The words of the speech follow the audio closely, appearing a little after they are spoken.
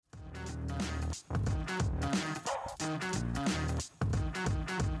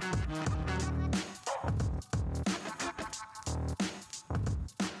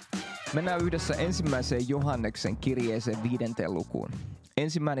Mennään yhdessä ensimmäiseen Johanneksen kirjeeseen 5. lukuun.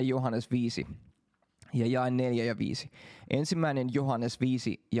 1. Johannes 5 ja jae 4 ja 5. 1. Johannes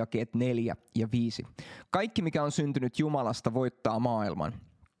 5 jakeet 4 ja 5. Kaikki, mikä on syntynyt Jumalasta, voittaa maailman.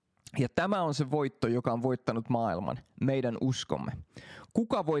 Ja tämä on se voitto, joka on voittanut maailman, meidän uskomme.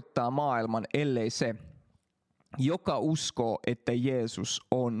 Kuka voittaa maailman, ellei se, joka uskoo, että Jeesus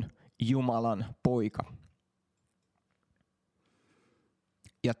on Jumalan poika?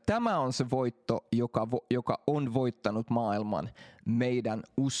 Ja tämä on se voitto, joka on voittanut maailman, meidän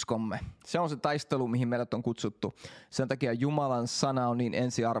uskomme. Se on se taistelu, mihin meidät on kutsuttu. Sen takia Jumalan sana on niin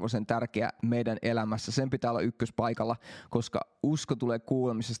ensiarvoisen tärkeä meidän elämässä. Sen pitää olla ykköspaikalla, koska usko tulee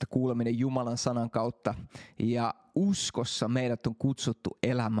kuulemisesta, kuuleminen Jumalan sanan kautta. Ja uskossa meidät on kutsuttu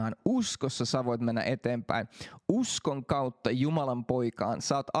elämään. Uskossa sä voit mennä eteenpäin. Uskon kautta Jumalan poikaan.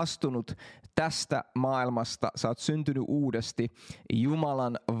 Sä oot astunut tästä maailmasta. Sä oot syntynyt uudesti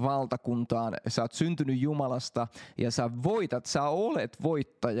Jumalan valtakuntaan. Sä oot syntynyt Jumalasta ja sä voitat. Sä olet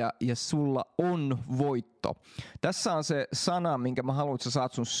voittaja ja sulla on voitto. Tässä on se sana, minkä mä haluan, että sä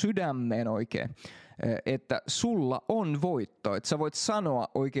saat sun sydämeen oikein. Että sulla on voitto. Että sä voit sanoa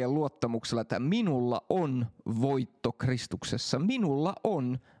oikein luottamuksella, että minulla on voitto Kristuksessa. Minulla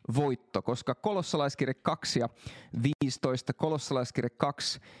on voitto, koska Kolossalaiskirje 2 ja 15, Kolossalaiskirje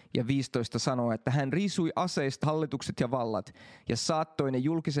 2 ja 15 sanoo, että hän riisui aseista hallitukset ja vallat ja saattoi ne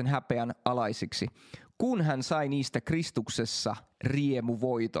julkisen häpeän alaisiksi, kun hän sai niistä Kristuksessa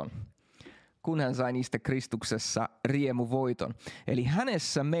riemuvoiton. Kun hän sai niistä Kristuksessa riemuvoiton. Eli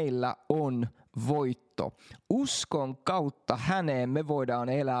hänessä meillä on voitto. Uskon kautta häneen me voidaan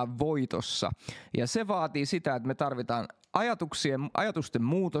elää voitossa. Ja se vaatii sitä, että me tarvitaan ajatusten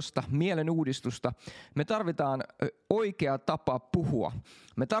muutosta, mielen uudistusta. Me tarvitaan oikea tapa puhua.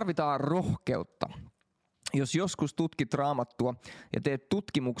 Me tarvitaan rohkeutta. Jos joskus tutkit Raamattua ja teet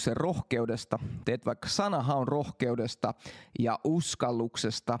tutkimuksen rohkeudesta, teet vaikka sanahaun rohkeudesta ja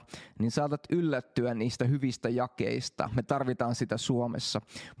uskalluksesta, niin saatat yllättyä niistä hyvistä jakeista. Me tarvitaan sitä Suomessa.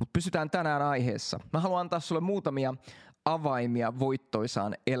 Mutta pysytään tänään aiheessa. Mä haluan antaa sulle muutamia avaimia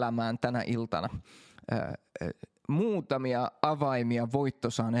voittoisaan elämään tänä iltana. Muutamia avaimia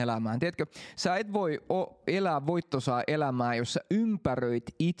voittosaan elämään. Tiedätkö, sä et voi elää voittosaa elämää, jos sä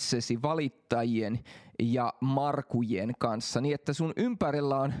ympäröit itsesi valittajien ja markujen kanssa, niin että sun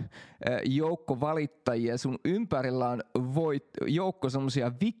ympärillä on joukko valittajia, sun ympärillä on joukko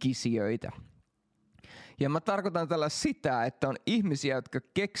semmoisia vikisijöitä. Ja mä tarkoitan tällä sitä, että on ihmisiä, jotka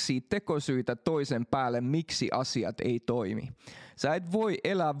keksii tekosyitä toisen päälle, miksi asiat ei toimi. Sä et voi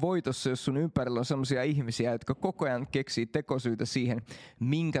elää voitossa, jos sun ympärillä on sellaisia ihmisiä, jotka koko ajan keksii tekosyitä siihen,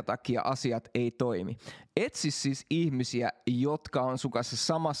 minkä takia asiat ei toimi. Etsi siis ihmisiä, jotka on sun kanssa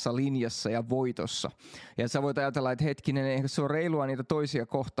samassa linjassa ja voitossa. Ja sä voit ajatella, että hetkinen, eikä se ole reilua niitä toisia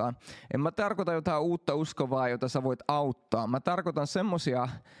kohtaan. En mä tarkoita jotain uutta uskovaa, jota sä voit auttaa. Mä tarkoitan semmosia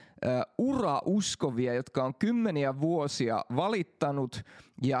urauskovia, jotka on kymmeniä vuosia valittanut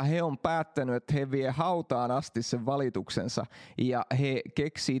ja he on päättänyt, että he vie hautaan asti sen valituksensa ja he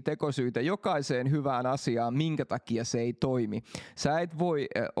keksii tekosyitä jokaiseen hyvään asiaan, minkä takia se ei toimi. Sä et voi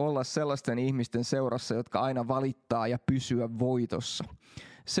olla sellaisten ihmisten seurassa, jotka aina valittaa ja pysyä voitossa.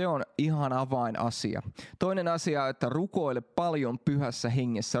 Se on ihan avainasia. Toinen asia on, että rukoile paljon pyhässä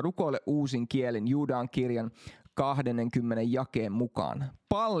hengessä. Rukoile uusin kielin Juudan kirjan 20 jakeen mukaan.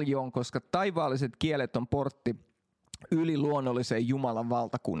 Paljon, koska taivaalliset kielet on portti yliluonnolliseen Jumalan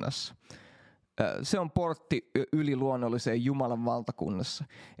valtakunnassa. Se on portti yliluonnolliseen Jumalan valtakunnassa.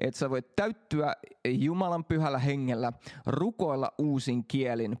 Että sä voit täyttyä Jumalan pyhällä hengellä, rukoilla uusin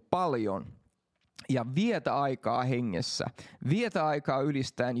kielin paljon ja vietä aikaa hengessä. Vietä aikaa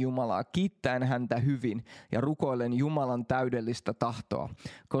ylistäen Jumalaa, kiittäen häntä hyvin ja rukoillen Jumalan täydellistä tahtoa.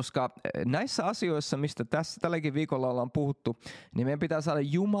 Koska näissä asioissa, mistä tälläkin viikolla ollaan puhuttu, niin meidän pitää saada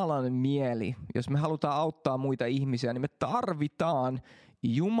Jumalan mieli. Jos me halutaan auttaa muita ihmisiä, niin me tarvitaan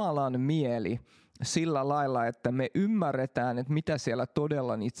Jumalan mieli sillä lailla, että me ymmärretään, että mitä siellä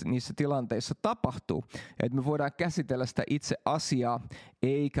todella niissä tilanteissa tapahtuu. Että me voidaan käsitellä sitä itse asiaa,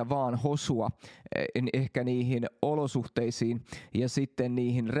 eikä vaan hosua ehkä niihin olosuhteisiin ja sitten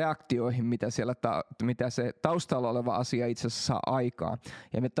niihin reaktioihin, mitä se taustalla oleva asia itse asiassa saa aikaan.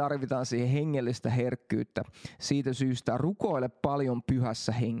 Ja me tarvitaan siihen hengellistä herkkyyttä. Siitä syystä rukoile paljon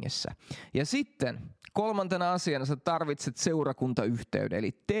pyhässä hengessä. Ja sitten kolmantena asiana sä tarvitset seurakuntayhteyden,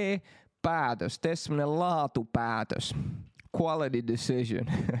 eli tee semmoinen laatupäätös, quality decision,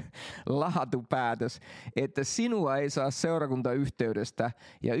 laatupäätös, että sinua ei saa seurakuntayhteydestä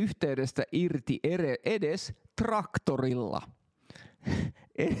ja yhteydestä irti edes traktorilla.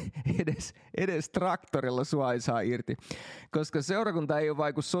 edes traktorilla sua ei saa irti. Koska seurakunta ei ole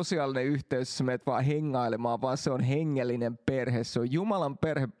vain kuin sosiaalinen yhteys, jossa menet vaan hengailemaan, vaan se on hengellinen perhe. Se on Jumalan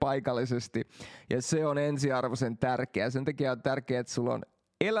perhe paikallisesti ja se on ensiarvoisen tärkeää. Sen takia on tärkeää, että sulla on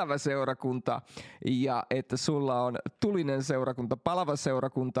elävä seurakunta ja että sulla on tulinen seurakunta, palava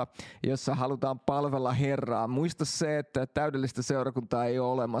seurakunta, jossa halutaan palvella Herraa. Muista se, että täydellistä seurakuntaa ei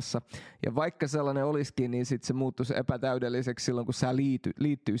ole olemassa. Ja vaikka sellainen olisikin, niin sit se muuttuisi epätäydelliseksi silloin, kun sä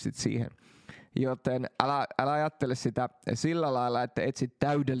liittyisit siihen. Joten älä ajattele sitä sillä lailla, että etsit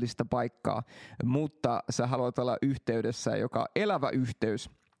täydellistä paikkaa, mutta sä haluat olla yhteydessä, joka on elävä yhteys,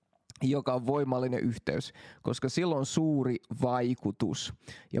 joka on voimallinen yhteys, koska sillä on suuri vaikutus.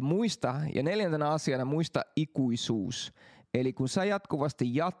 Ja 4. asiana muista ikuisuus. Eli kun sä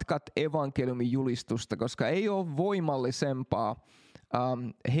jatkuvasti jatkat evankeliumin julistusta, koska ei ole voimallisempaa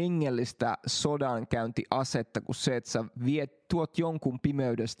hengellistä sodankäyntiasetta kuin se, että sä tuot jonkun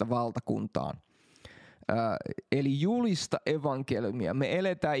pimeydestä valtakuntaan. Eli julista evankeliumia. Me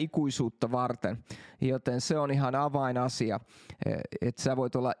eletään ikuisuutta varten, joten se on ihan avainasia, että sä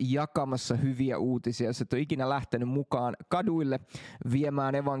voit olla jakamassa hyviä uutisia. Jos et ole ikinä lähtenyt mukaan kaduille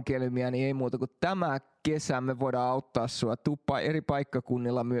viemään evankeliumia, niin ei muuta kuin tämä kesä me voidaan auttaa sua. Tuppa eri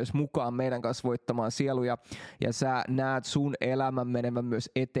paikkakunnilla myös mukaan meidän kanssa voittamaan sieluja, ja sä näet sun elämän menevän myös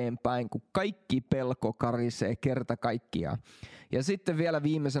eteenpäin, kun kaikki pelko karisee kerta kaikkiaan. Ja sitten vielä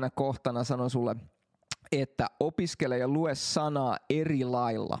viimeisenä kohtana sanon sulle, että opiskele ja lue sanaa eri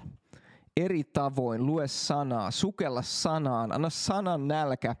lailla, eri tavoin, lue sanaa, sukella sanaan, anna sanan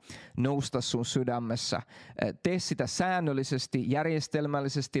nälkä nousta sun sydämessä. Tee sitä säännöllisesti,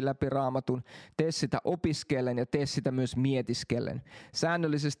 järjestelmällisesti läpi Raamatun, tee sitä opiskellen ja tee sitä myös mietiskellen.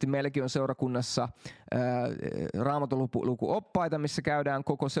 Säännöllisesti meilläkin on seurakunnassa Raamatun lukuoppaita, missä käydään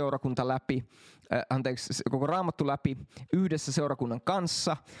koko seurakunta läpi, koko Raamattu läpi yhdessä seurakunnan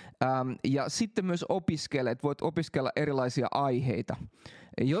kanssa, ja sitten myös opiskelet, voit opiskella erilaisia aiheita.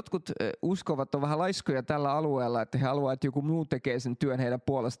 Jotkut uskovat on vähän laiskoja tällä alueella, että he haluavat, että joku muu tekee sen työn heidän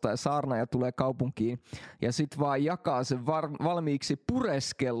puolestaan ja saarnaaja tulee kaupunkiin ja sitten vaan jakaa sen valmiiksi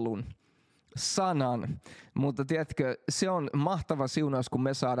pureskellun sanan. Mutta tiedätkö, se on mahtava siunaus, kun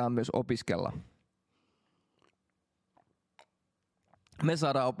me saadaan myös opiskella. Me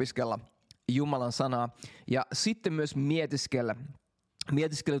saadaan opiskella Jumalan sanaa ja sitten myös mietiskellä.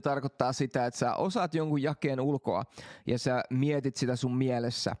 Mietiskely tarkoittaa sitä, että sä osaat jonkun jakeen ulkoa ja sä mietit sitä sun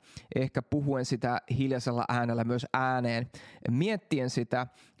mielessä, ehkä puhuen sitä hiljaisella äänellä myös ääneen, miettien sitä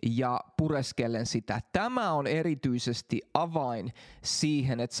ja pureskellen sitä. Tämä on erityisesti avain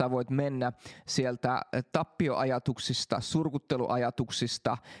siihen, että sä voit mennä sieltä tappioajatuksista,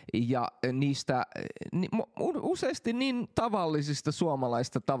 surkutteluajatuksista ja niistä useasti niin tavallisista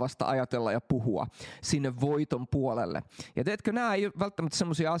suomalaista tavasta ajatella ja puhua sinne voiton puolelle. Ja teetkö, nämä ei ole välttämättä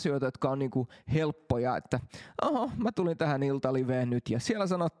sellaisia asioita, jotka on niinku helppoja, että mä tulin tähän iltaliveen nyt ja siellä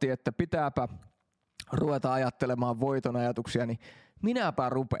sanottiin, että pitääpä ruveta ajattelemaan voiton ajatuksia, niin minäpä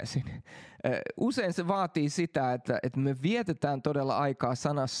rupesin. Usein se vaatii sitä, että me vietetään todella aikaa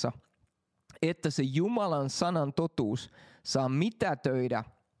sanassa, että se Jumalan sanan totuus saa mitätöidä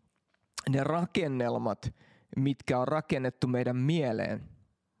ne rakennelmat, mitkä on rakennettu meidän mieleen.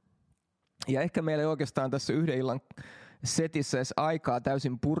 Ja ehkä meillä ei oikeastaan tässä yhden illan setissä edes aikaa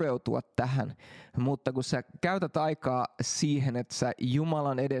täysin pureutua tähän, mutta kun sä käytät aikaa siihen, että sä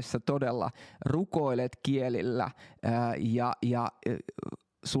Jumalan edessä todella rukoilet kielillä ja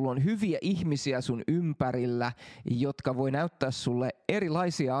sulla on hyviä ihmisiä sun ympärillä, jotka voi näyttää sulle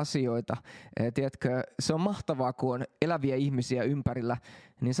erilaisia asioita. Tiedätkö, se on mahtavaa, kun on eläviä ihmisiä ympärillä,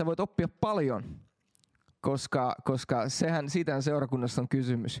 niin sä voit oppia paljon, koska siitähän seurakunnassa on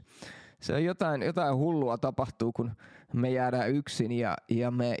kysymys. Se on jotain hullua tapahtuu, kun me jäädään yksin ja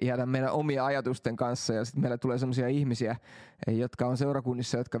me jäädään meidän omia ajatusten kanssa ja sitten meillä tulee sellaisia ihmisiä, jotka on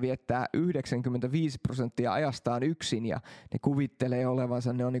seurakunnissa, jotka viettää 95% ajastaan yksin ja ne kuvittelee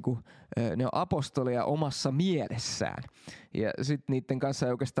olevansa, ne on apostoleja omassa mielessään. Ja sitten niiden kanssa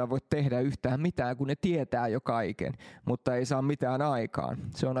ei oikeastaan voi tehdä yhtään mitään, kun ne tietää jo kaiken, mutta ei saa mitään aikaan.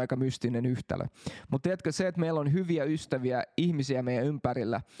 Se on aika mystinen yhtälö. Mutta tiedätkö se, että meillä on hyviä ystäviä ihmisiä meidän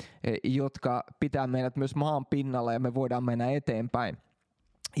ympärillä, jotka pitää meidät myös maan pinnalla ja me voidaan mennä eteenpäin.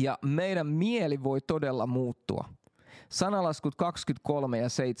 Ja meidän mieli voi todella muuttua. Sanalaskut 23:7.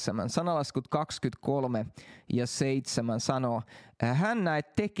 Sanalaskut 23:7 sanoo, hän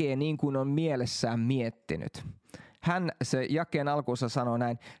näet tekee niin kuin on mielessään miettinyt. Se jakeen alkuosa sanoo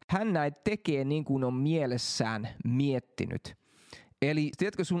näin, hän näet tekee niin kuin on mielessään miettinyt. Eli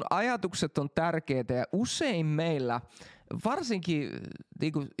tiedätkö, sun ajatukset on tärkeitä ja usein meillä varsinkin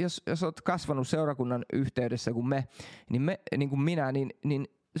niin kuin, jos olet kasvanut seurakunnan yhteydessä niin kuin minä, niin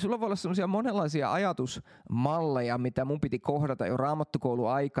sulla voi olla sellaisia monenlaisia ajatusmalleja, mitä mun piti kohdata jo raamattukoulun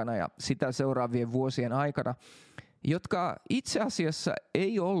aikana ja sitä seuraavien vuosien aikana, jotka itse asiassa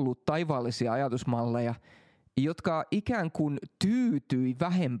ei ollut taivaallisia ajatusmalleja, jotka ikään kuin tyytyi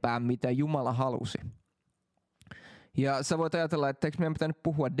vähempään, mitä Jumala halusi. Ja sä voit ajatella, että eikö meidän pitänyt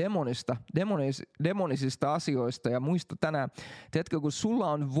puhua demonisista asioista ja muista tänään. Tiedätkö, kun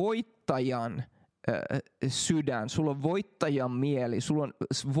sulla on voittajan sydän, sulla on voittajan mieli, sulla on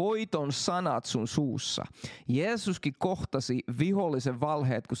voiton sanat sun suussa. Jeesuskin kohtasi vihollisen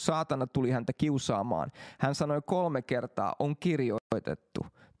valheet, kun saatana tuli häntä kiusaamaan. Hän sanoi 3 kertaa, on kirjoitettu,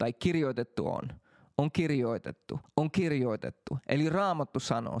 tai kirjoitettu on kirjoitettu, on kirjoitettu. Eli Raamattu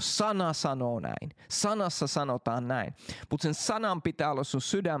sanoo, sana sanoo näin, sanassa sanotaan näin. Mutta sen sanan pitää olla sun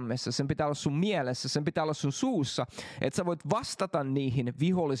sydämessä, sen pitää olla sun mielessä, sen pitää olla sun suussa, että sä voit vastata niihin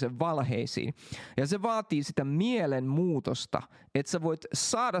vihollisen valheisiin. Ja se vaatii sitä mielen muutosta, että sä voit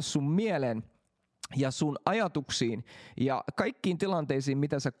saada sun mielen ja sun ajatuksiin ja kaikkiin tilanteisiin,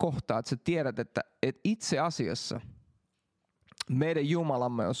 mitä sä kohtaat, sä tiedät, että itse asiassa meidän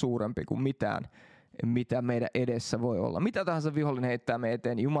Jumalamme on suurempi kuin mitään, mitä meidän edessä voi olla. Mitä tahansa vihollinen heittää me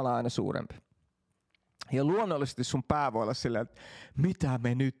eteen, niin Jumala on aina suurempi. Ja luonnollisesti sun pää voi olla silleen, että mitä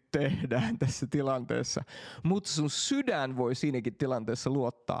me nyt tehdään tässä tilanteessa. Mutta sun sydän voi siinäkin tilanteessa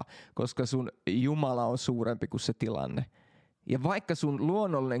luottaa, koska sun Jumala on suurempi kuin se tilanne. Ja vaikka sun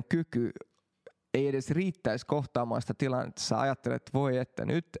luonnollinen kyky ei edes riittäisi kohtaamaan sitä tilannetta, sä ajattelet, että voi, että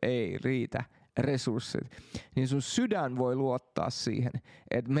nyt ei riitä resurssit, niin sun sydän voi luottaa siihen,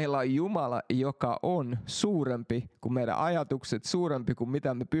 että meillä on Jumala, joka on suurempi kuin meidän ajatukset, suurempi kuin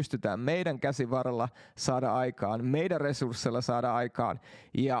mitä me pystytään meidän käsivarrella saada aikaan, meidän resursseilla saada aikaan,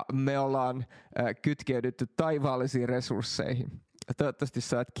 ja me ollaan kytkeydytty taivaallisiin resursseihin. Toivottavasti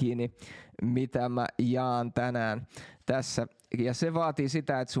saat kiinni, mitä mä jaan tänään tässä. Ja se vaatii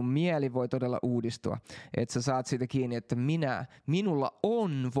sitä, että sun mieli voi todella uudistua. Että sä saat siitä kiinni, että minulla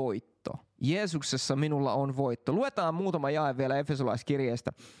on voitto. Jeesuksessa minulla on voitto. Luetaan muutama jae vielä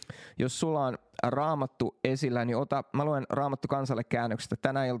Efesolaiskirjeestä. Jos sulla on Raamattu esillä, niin mä luen Raamattu kansalle käännöksestä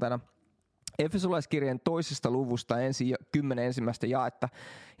tänä iltana. Efesolaiskirjeen 2. luvusta 10 ensimmäistä jaetta.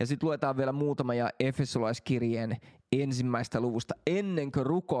 Ja sitten luetaan vielä muutama jae Efesolaiskirjeen 1. luvusta ennen kuin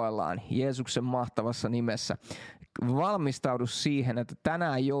rukoillaan Jeesuksen mahtavassa nimessä. Valmistaudu siihen, että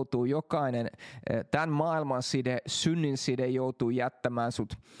tänään joutuu jokainen, tämän maailman side, synnin side joutuu jättämään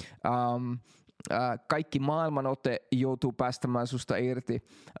sut. Kaikki maailman ote joutuu päästämään susta irti.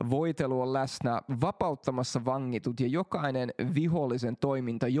 Voitelu on läsnä vapauttamassa vangitut ja jokainen vihollisen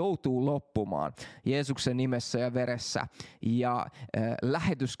toiminta joutuu loppumaan Jeesuksen nimessä ja veressä ja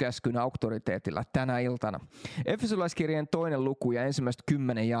lähetyskäskyn auktoriteetilla tänä iltana. Efesolaiskirjeen 2. luku ja ensimmäistä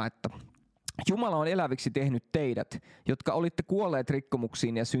 10 jaetta. Jumala on eläviksi tehnyt teidät, jotka olitte kuolleet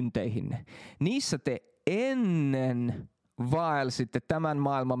rikkomuksiin ja synteihinne. Niissä te ennen vaelsitte tämän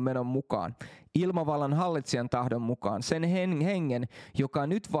maailman menon mukaan, ilmavallan hallitsijan tahdon mukaan, sen hengen, joka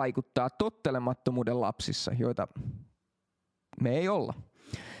nyt vaikuttaa tottelemattomuuden lapsissa, joita me ei olla.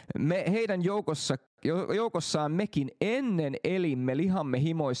 Me heidän joukossaan mekin ennen elimme lihamme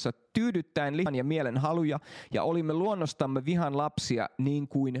himoissa tyydyttäen lihan ja mielen haluja ja olimme luonnostamme vihan lapsia niin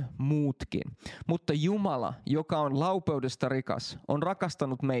kuin muutkin. Mutta Jumala, joka on laupeudesta rikas, on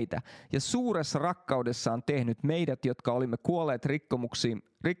rakastanut meitä ja suuressa rakkaudessaan tehnyt meidät, jotka olimme kuolleet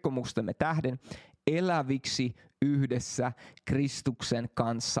rikkomustemme tähden, eläviksi yhdessä Kristuksen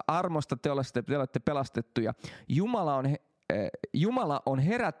kanssa. Armosta te olette pelastettuja. Jumala on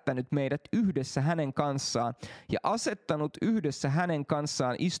herättänyt meidät yhdessä hänen kanssaan ja asettanut yhdessä hänen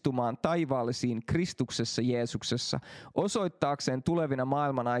kanssaan istumaan taivaallisiin Kristuksessa Jeesuksessa, osoittaakseen tulevina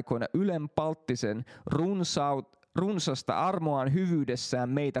maailman aikoina ylenpalttisen runsasta armoaan hyvyydessään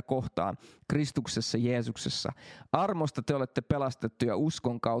meitä kohtaan Kristuksessa Jeesuksessa. Armosta te olette pelastettuja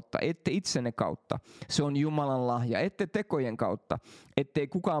uskon kautta, ette itsenne kautta. Se on Jumalan lahja, ette tekojen kautta, ettei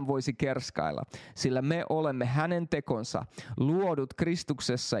kukaan voisi kerskailla, sillä me olemme hänen tekonsa, luodut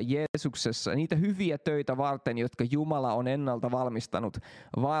Kristuksessa Jeesuksessa, niitä hyviä töitä varten, jotka Jumala on ennalta valmistanut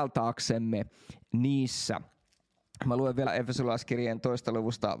vaeltaaksemme niissä. Mä luen vielä Efesolaiskirjeen 2.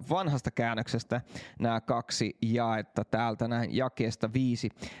 luvusta vanhasta käännöksestä nämä 2 jaetta täältä näin jakeesta 5.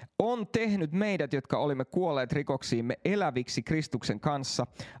 On tehnyt meidät, jotka olimme kuolleet rikoksiimme, eläviksi Kristuksen kanssa.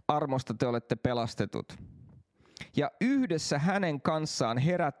 Armosta te olette pelastetut. Ja yhdessä hänen kanssaan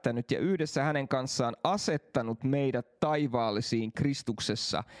herättänyt ja yhdessä hänen kanssaan asettanut meidät taivaallisiin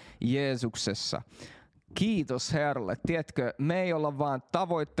Kristuksessa Jeesuksessa. Kiitos Herralle. Tiedätkö, me ei olla vaan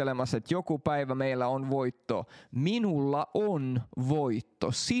tavoittelemassa, että joku päivä meillä on voitto. Minulla on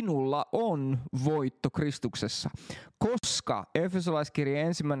voitto. Sinulla on voitto Kristuksessa. Koska Efesolaiskirje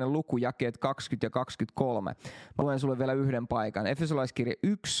 1. luku jakeet 20 ja 23. Mä luen sulle vielä yhden paikan. Efesolaiskirje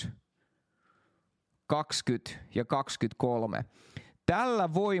 1, 20 ja 23.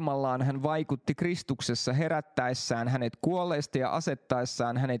 Tällä voimallaan hän vaikutti Kristuksessa herättäessään hänet kuolleista ja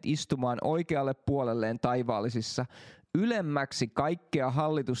asettaessaan hänet istumaan oikealle puolelleen taivaallisissa, ylemmäksi kaikkea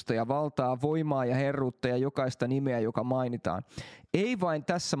hallitusta ja valtaa, voimaa ja herruutta ja jokaista nimeä, joka mainitaan. Ei vain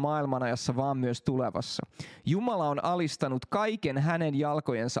tässä maailmanajassa, vaan myös tulevassa. Jumala on alistanut kaiken hänen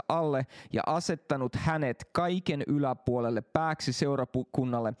jalkojensa alle ja asettanut hänet kaiken yläpuolelle pääksi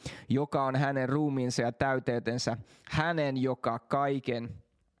seurakunnalle, joka on hänen ruumiinsa ja täyteytensä, hänen, joka kaiken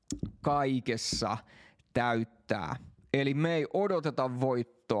kaikessa täyttää. Eli me ei odoteta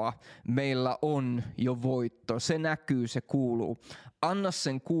voittoa, meillä on jo voitto. Se näkyy, se kuuluu. Anna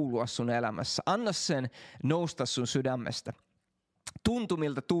sen kuulua sun elämässä. Anna sen nousta sun sydämestä. Tuntu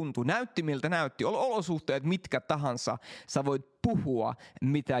miltä tuntuu, näytti miltä näytti, olosuhteet mitkä tahansa. Sä voit puhua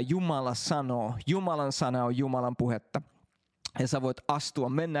mitä Jumala sanoo. Jumalan sana on Jumalan puhetta. Ja sä voit astua,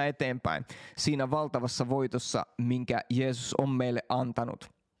 mennä eteenpäin siinä valtavassa voitossa, minkä Jeesus on meille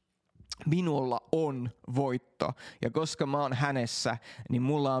antanut. Minulla on voitto, ja koska mä oon hänessä, niin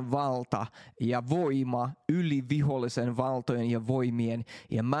mulla on valta ja voima yli vihollisen valtojen ja voimien.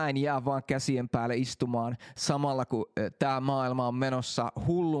 Ja mä en jää vaan käsien päälle istumaan samalla, kun tää maailma on menossa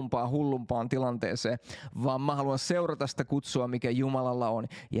hullumpaan tilanteeseen, vaan mä haluan seurata sitä kutsua, mikä Jumalalla on,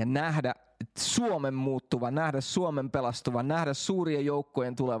 ja nähdä Suomen muuttuvan, nähdä Suomen pelastuvan, nähdä suurien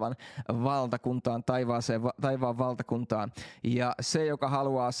joukkojen tulevan valtakuntaan, taivaan valtakuntaan. Ja se, joka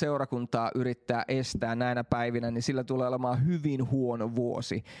haluaa seurakuntaa yrittää estää näinä päivinä, niin sillä tulee olemaan hyvin huono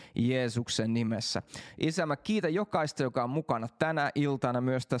vuosi Jeesuksen nimessä. Isä, mä kiitän jokaista, joka on mukana tänä iltana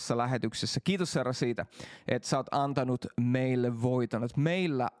myös tässä lähetyksessä. Kiitos Herra siitä, että sä oot antanut meille voiton, että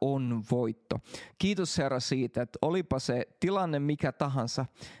meillä on voitto. Kiitos Herra siitä, että olipa se tilanne mikä tahansa,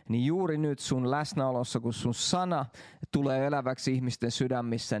 niin juuri nyt sun läsnäolossa, kun sun sana tulee eläväksi ihmisten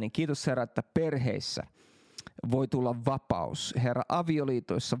sydämissä, niin kiitos Herra, että perheissä voi tulla vapaus. Herra,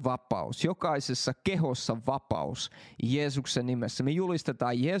 avioliitoissa vapaus, jokaisessa kehossa vapaus Jeesuksen nimessä. Me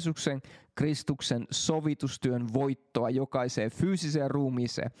julistetaan Jeesuksen Kristuksen sovitustyön voittoa jokaiseen fyysiseen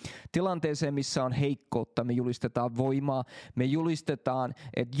ruumiiseen. Tilanteeseen, missä on heikkoutta, me julistetaan voimaa. Me julistetaan,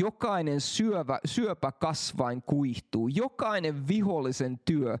 että jokainen syöpä kasvain kuihtuu. Jokainen vihollisen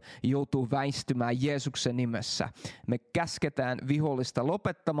työ joutuu väistymään Jeesuksen nimessä. Me käsketään vihollista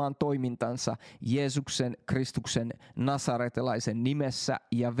lopettamaan toimintansa Jeesuksen Kristuksen nasaretilaisen nimessä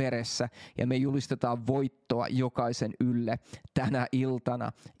ja veressä. Ja me julistetaan voittoa jokaisen ylle tänä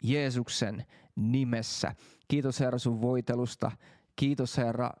iltana Jeesuksen nimessä. Kiitos Herra sun voitelusta. Kiitos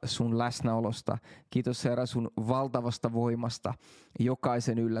Herra sun läsnäolosta. Kiitos Herra sun valtavasta voimasta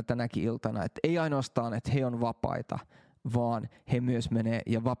jokaisen yllä tänäkin iltana. Et ei ainoastaan, että he on vapaita, vaan he myös menee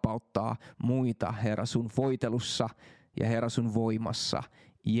ja vapauttaa muita Herra sun voitelussa ja Herra sun voimassa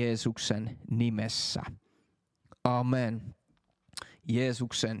Jeesuksen nimessä. Amen.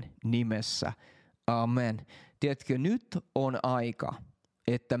 Jeesuksen nimessä. Amen. Tiedätkö, nyt on aika,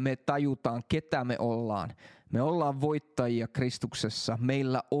 että me tajutaan, ketä me ollaan. Me ollaan voittajia Kristuksessa.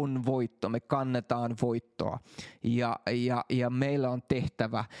 Meillä on voitto. Me kannetaan voittoa. Ja meillä on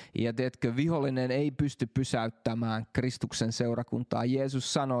tehtävä. Ja tiedätkö, vihollinen ei pysty pysäyttämään Kristuksen seurakuntaa.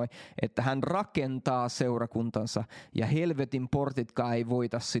 Jeesus sanoi, että hän rakentaa seurakuntansa ja helvetin portitkaan ei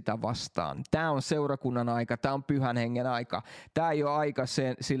voita sitä vastaan. Tämä on seurakunnan aika. Tämä on pyhän hengen aika. Tämä ei ole aika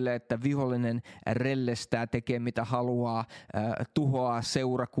sille, että vihollinen rellestää, tekee mitä haluaa, tuhoaa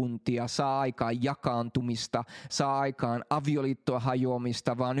seurakuntia, saa aikaan jakaantumista, saa aikaan avioliittoa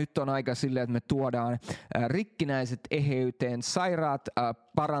hajoamista, vaan nyt on aika sille, että me tuodaan rikkinäiset eheyteen, sairaat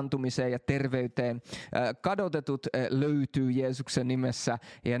parantumiseen ja terveyteen. Kadotetut löytyy Jeesuksen nimessä,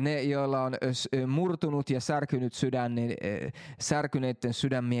 ja ne, joilla on murtunut ja särkynyt sydän, niin särkyneiden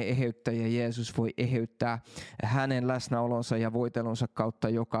sydämien eheyttäjä Jeesus voi eheyttää hänen läsnäolonsa ja voitelunsa kautta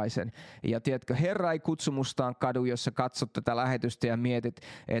jokaisen. Ja tiedätkö, Herra ei kutsumustaan kadu, jos sä katsot tätä lähetystä ja mietit,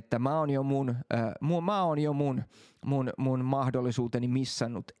 että mä oon jo mun mahdollisuuteni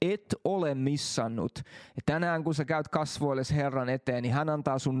missannut. Et ole missannut. Tänään kun sä käyt kasvoilles Herran eteen, niin hän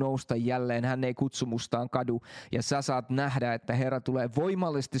antaa sun nousta jälleen. Hän ei kutsumustaan kadu. Ja sä saat nähdä, että Herra tulee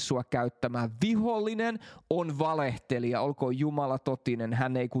voimallisesti sua käyttämään. Vihollinen on valehtelija. Olkoon Jumala totinen.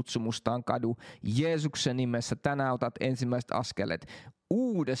 Hän ei kutsumustaan kadu. Jeesuksen nimessä tänään otat ensimmäiset askelet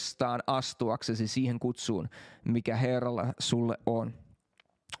uudestaan astuaksesi siihen kutsuun, mikä Herralla sulle on.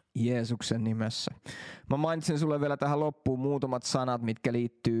 Jeesuksen nimessä. Mä mainitsen sulle vielä tähän loppuun muutamat sanat, mitkä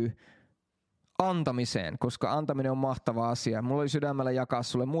liittyy antamiseen, koska antaminen on mahtava asia. Mulla oli sydämellä jakaa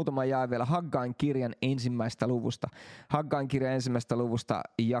sulle muutama jae vielä Haggain kirjan 1. luvusta. Haggain kirjan 1. luvusta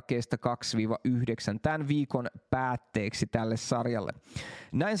jakeesta 2-9. Tämän viikon päätteeksi tälle sarjalle.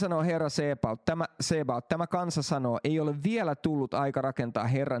 Näin sanoo Herra Sebaot. Tämä kansa sanoo, ei ole vielä tullut aika rakentaa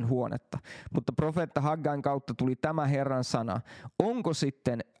Herran huonetta, mutta profeetta Haggain kautta tuli tämä Herran sana. Onko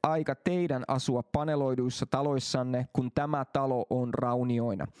sitten aika teidän asua paneloiduissa taloissanne, kun tämä talo on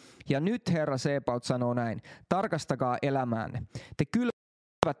raunioina? Ja nyt Herra Sebaot sanoo näin, tarkastakaa elämäänne. Te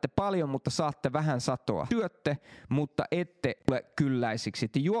kylvätte paljon, mutta saatte vähän satoa. Työtte, mutta ette tule kylläisiksi.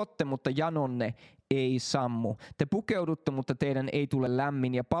 Te juotte, mutta janonne ei sammu. Te pukeudutte, mutta teidän ei tule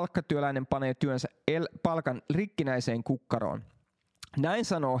lämmin. Ja palkkatyöläinen panee työnsä palkan rikkinäiseen kukkaroon. Näin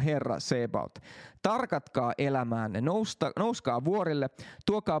sanoo Herra Sebaot. Tarkatkaa elämäänne, nouskaa vuorille,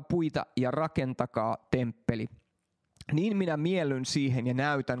 tuokaa puita ja rakentakaa temppeli. Niin minä miellyn siihen ja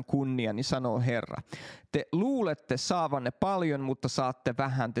näytän kunniani, sanoo Herra. Te luulette saavanne paljon, mutta saatte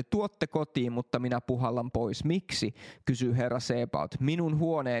vähän. Te tuotte kotiin, mutta minä puhallan pois. Miksi? Kysyy Herra Sebaot. Minun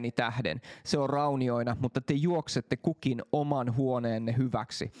huoneeni tähden. Se on raunioina, mutta te juoksette kukin oman huoneenne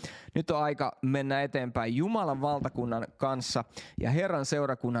hyväksi. Nyt on aika mennä eteenpäin Jumalan valtakunnan kanssa ja Herran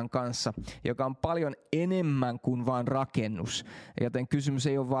seurakunnan kanssa, joka on paljon enemmän kuin vain rakennus. Joten kysymys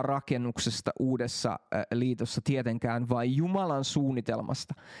ei ole vain rakennuksesta uudessa liitossa tietenkään, vaan Jumalan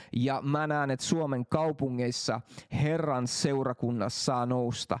suunnitelmasta. Ja mä näen, että Suomen kaupungeissa Herran seurakunnassa saa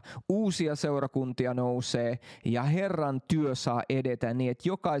nousta. Uusia seurakuntia nousee ja Herran työ saa edetä niin, että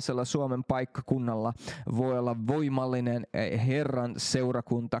jokaisella Suomen paikkakunnalla voi olla voimallinen Herran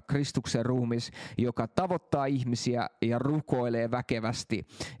seurakunta, Kristuksen ruumis, joka tavoittaa ihmisiä ja rukoilee väkevästi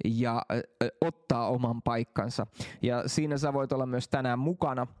ja ottaa oman paikkansa. Ja siinä sä voit olla myös tänään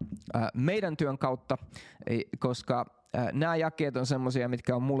mukana meidän työn kautta, koska nämä jakeet on semmoisia,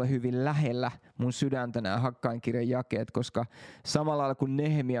 mitkä on mulle hyvin lähellä mun sydäntä, nämä Haggain kirjan jakeet, koska samalla lailla kuin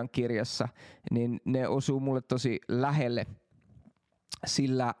Nehemian kirjassa, niin ne osuu mulle tosi lähelle,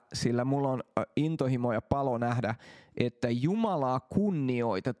 sillä mulla on intohimo ja palo nähdä, että Jumalaa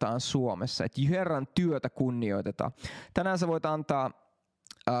kunnioitetaan Suomessa, että Herran työtä kunnioitetaan. Tänään sä voit antaa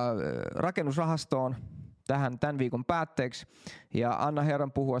rakennusrahastoon tämän viikon päätteeksi ja anna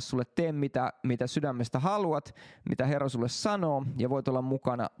Herran puhua sulle, tee mitä sydämestä haluat, mitä Herra sulle sanoo ja voit olla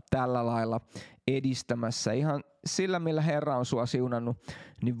mukana tällä lailla edistämässä. Ihan sillä, millä Herra on sua siunannut,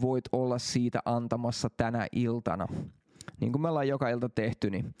 niin voit olla siitä antamassa tänä iltana. Niin kuin me ollaan joka ilta tehty,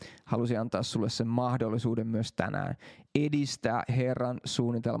 niin halusin antaa sulle sen mahdollisuuden myös tänään edistää Herran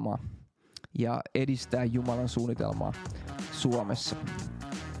suunnitelmaa ja edistää Jumalan suunnitelmaa Suomessa.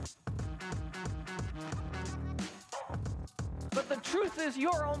 Truth is,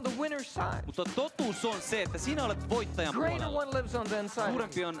 you're on the winner's side. Mutta totuus on se, että sinä olet voittajan Greater puolella. one lives on the inside.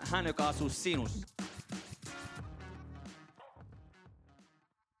 Suurempi on hän, joka asuu sinussa.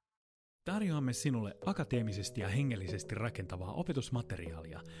 Tarjoamme sinulle akateemisesti ja hengellisesti rakentavaa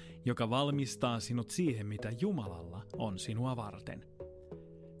opetusmateriaalia, joka valmistaa sinut siihen, mitä Jumalalla on sinua varten.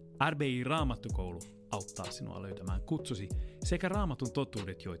 RBI Raamattukoulu auttaa sinua löytämään kutsusi sekä Raamatun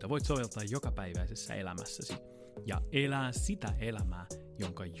totuudet, joita voit soveltaa jokapäiväisessä elämässäsi ja elää sitä elämää,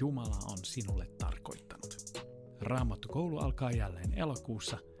 jonka Jumala on sinulle tarkoittanut. Raamattukoulu alkaa jälleen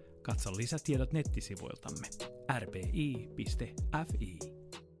elokuussa. Katso lisätiedot nettisivuiltamme rbi.fi.